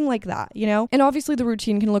something like that, you know? And obviously the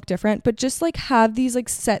routine can look different, but just like have these like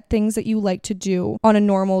set things that you like to do on a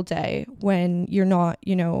normal day when you're not,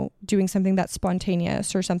 you know, doing something that's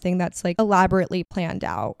spontaneous or something that's like elaborately planned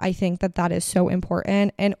out. I think that that is so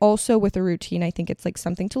important. And also with a routine, I think it's like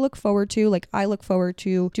something to look forward to. Like, I look forward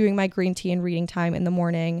to doing my green tea and reading time in the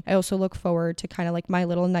morning. I also look forward to kind of like my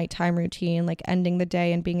little nighttime routine, like ending the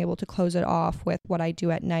day and being able to close it off with what I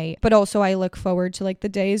do at night. But also I look forward to like the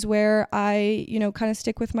days where I, you know, kind of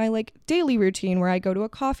stick with my like daily routine where I go to a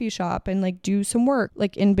coffee shop and like do some work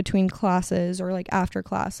like in between classes or like after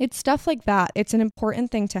class. It's stuff like that. It's an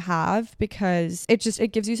important thing to have, because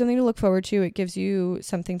it gives you something to look forward to. It gives you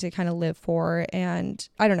something to kind of live for. And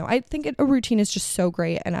I don't know, I think a routine is just so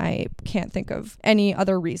great, and I can't think of any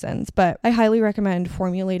other reasons, but I highly recommend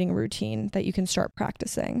formulating a routine that you can start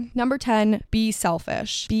practicing. Number 10, be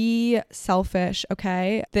selfish. Be selfish,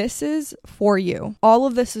 okay? This is for you. All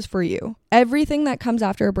of this is for you. Everything that comes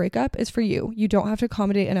after a breakup is for you. You don't have to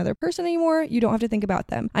accommodate another person anymore. You don't have to think about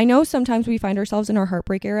them. I know sometimes we find ourselves in our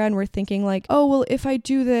heartbreak era and we're thinking like, oh, well, if I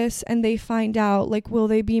do this and they find out, like, will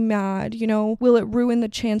they be mad? You know, will it ruin the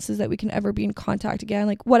chances that we can ever be in contact again?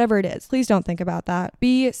 Like, whatever it is, please don't think about that.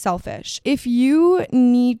 Be selfish. If you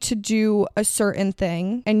need to do a certain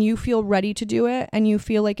thing and you feel ready to do it and you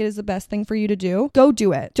feel like it is the best thing for you to do, go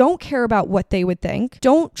do it. Don't care about what they would think.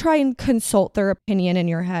 Don't try and consult their opinion in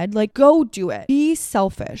your head. Like, go do it. Be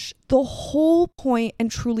selfish. The whole point, and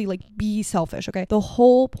truly, like, be selfish, okay? The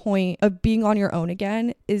whole point of being on your own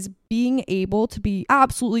again is being able to be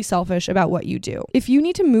absolutely selfish about what you do. If you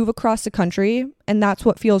need to move across the country and that's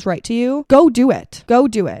what feels right to you, go do it. Go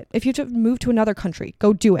do it. If you have to move to another country,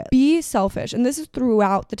 go do it. Be selfish. And this is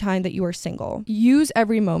throughout the time that you are single. Use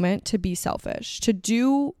every moment to be selfish, to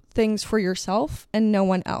do things for yourself and no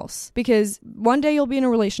one else, because one day you'll be in a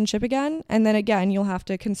relationship again, and then again you'll have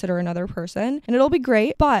to consider another person, and it'll be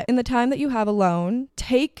great. But in the time that you have alone,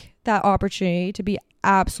 take that opportunity to be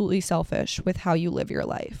absolutely selfish with how you live your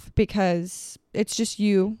life, because it's just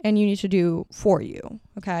you and you need to do for you.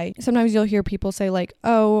 Okay. Sometimes you'll hear people say like,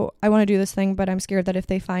 oh, I want to do this thing, but I'm scared that if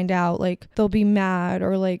they find out, like, they'll be mad,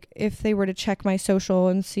 or like if they were to check my social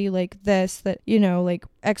and see like this, that, you know, like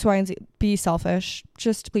X, Y, and Z. Be selfish.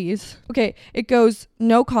 Just please. Okay. It goes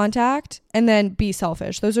no contact and then be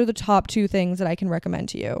selfish. Those are the top two things that I can recommend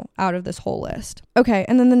to you out of this whole list. Okay.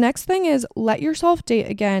 And then the next thing is let yourself date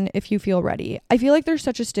again if you feel ready. I feel like there's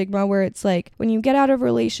such a stigma where it's like when you get out of a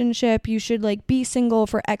relationship, you should like be single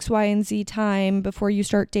for X, Y, and Z time before you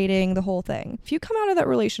start dating, the whole thing. If you come out of that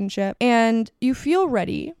relationship and you feel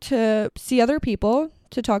ready to see other people,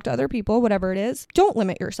 to talk to other people, whatever it is, don't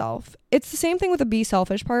limit yourself. It's the same thing with the be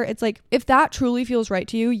selfish part. It's like, if that truly feels right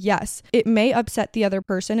to you, yes, it may upset the other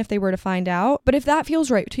person if they were to find out, but if that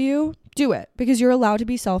feels right to you, do it, because you're allowed to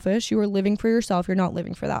be selfish. You are living for yourself. You're not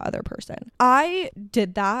living for that other person. I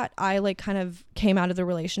did that. I like kind of came out of the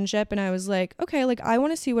relationship and I was like, okay, like I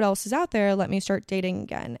want to see what else is out there. Let me start dating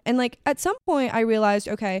again. And like at some point I realized,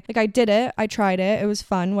 okay, like I did it. I tried it. It was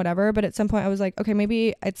fun, whatever. But at some point I was like, okay,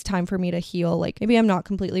 maybe it's time for me to heal. Like maybe I'm not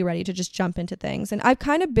completely ready to just jump into things. And I've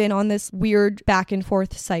kind of been on this weird back and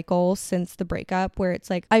forth cycle since the breakup where it's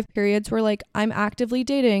like I have periods where like I'm actively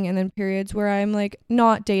dating and then periods where I'm like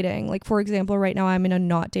not dating. Like for example, right now I'm in a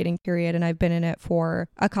not dating period and I've been in it for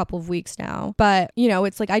a couple of weeks now. But you know,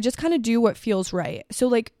 it's like I just kind of do what feels right. So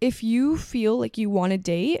like if you feel like you want to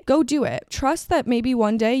date, go do it. Trust that maybe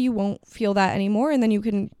one day you won't feel that anymore and then you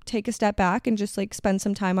can take a step back and just like spend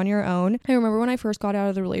some time on your own. I remember when I first got out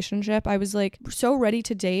of the relationship, I was like so ready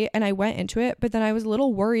to date and I went into it, but then I was a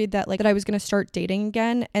little worried that like that I was going to start dating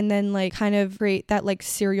again and then like kind of create that like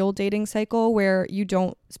serial dating cycle where you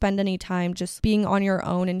don't spend any time just being on your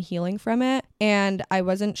own and healing from it. And I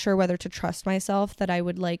wasn't sure whether to trust myself that I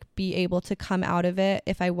would like be able to come out of it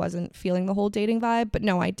if I wasn't feeling the whole dating vibe. But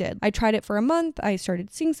no, I did. I tried it for a month. I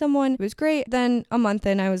started seeing someone. It was great. Then a month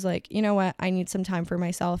in, I was like, you know what? I need some time for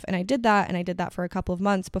myself. And I did that. And I did that for a couple of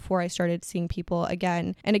months before I started seeing people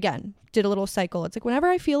again and again. Did a little cycle. It's like whenever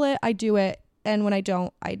I feel it, I do it. And when I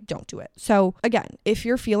don't do it. So again, if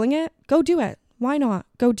you're feeling it, go do it. Why not?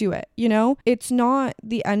 Go do it. You know, it's not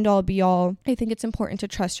the end all be all. I think it's important to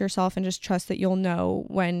trust yourself and just trust that you'll know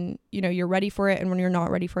when, you know, you're ready for it and when you're not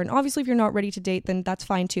ready for it. And obviously if you're not ready to date, then that's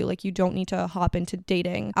fine too. Like you don't need to hop into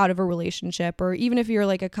dating out of a relationship, or even if you're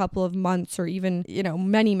like a couple of months or even, you know,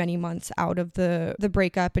 many months out of the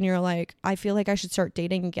breakup and you're like, I feel like I should start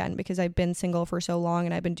dating again because I've been single for so long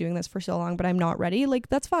and I've been doing this for so long, but I'm not ready. Like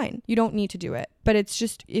that's fine. You don't need to do it. But it's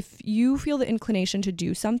just, if you feel the inclination to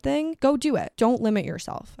do something, go do it. Don't limit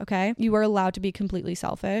yourself, okay? You are allowed to be completely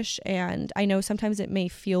selfish. And I know sometimes it may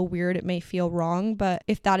feel weird, it may feel wrong, but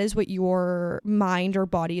if that is what your mind or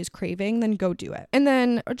body is craving, then go do it. And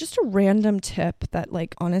then just a random tip that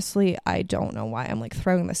like, honestly, I don't know why I'm like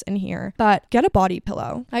throwing this in here, but get a body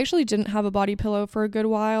pillow. I actually didn't have a body pillow for a good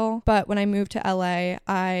while, but when I moved to LA,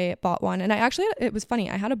 I bought one. And it was funny.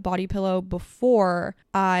 I had a body pillow before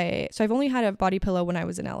so I've only had a body pillow when I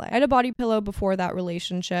was in LA. I had a body pillow before that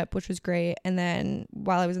relationship, which was great. And then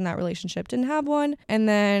while I was in that relationship, didn't have one. And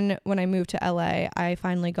then when I moved to LA, I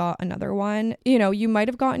finally got another one. You know, you might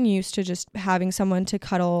have gotten used to just having someone to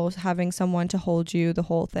cuddle, having someone to hold you, the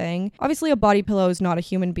whole thing. Obviously, a body pillow is not a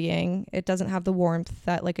human being. It doesn't have the warmth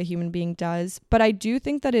that like a human being does. But I do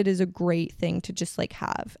think that it is a great thing to just like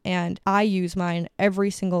have. And I use mine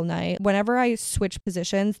every single night. Whenever I switch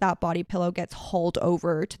positions, that body pillow gets hauled over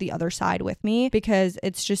to the other side with me. me because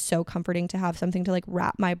it's just so comforting to have something to like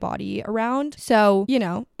wrap my body around. So, you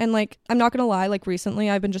know, and like, I'm not gonna lie, like recently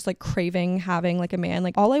I've been just like craving having like a man.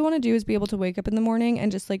 Like all I want to do is be able to wake up in the morning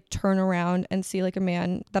and just like turn around and see like a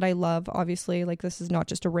man that I love. Obviously, like this is not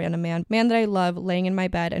just a random man that I love laying in my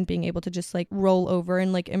bed and being able to just like roll over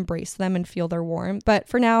and like embrace them and feel their warmth. But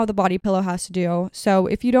for now, the body pillow has to do. So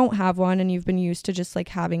if you don't have one and you've been used to just like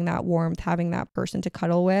having that warmth, having that person to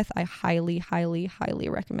cuddle with, I highly, highly, highly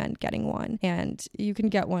recommend getting one. And you can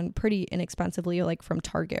get one pretty inexpensively, like from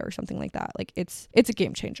Target or something like that. Like it's a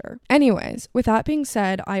game changer. Anyways, with that being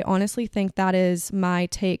said, I honestly think that is my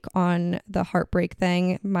take on the heartbreak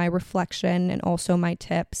thing, my reflection, and also my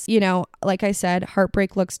tips. You know, like I said,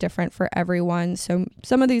 heartbreak looks different for everyone. So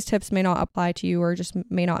some of these tips may not apply to you or just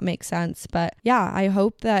may not make sense. But yeah, I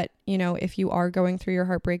hope that, you know, if you are going through your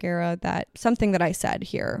heartbreak era, that something that I said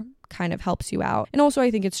here kind of helps you out. And also I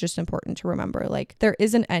think it's just important to remember, like, there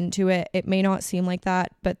is an end to it. It may not seem like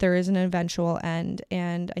that, but there is an eventual end.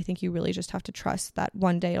 And I think you really just have to trust that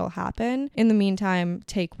one day it'll happen. In the meantime,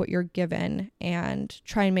 take what you're given and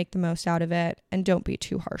try and make the most out of it, and don't be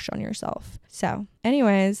too harsh on yourself. So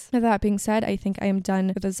anyways, with that being said, I think I am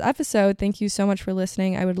done with this episode. Thank you so much for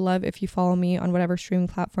listening. I would love if you follow me on whatever streaming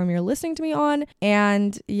platform you're listening to me on.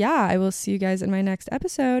 And yeah, I will see you guys in my next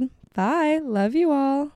episode. Bye. Love you all.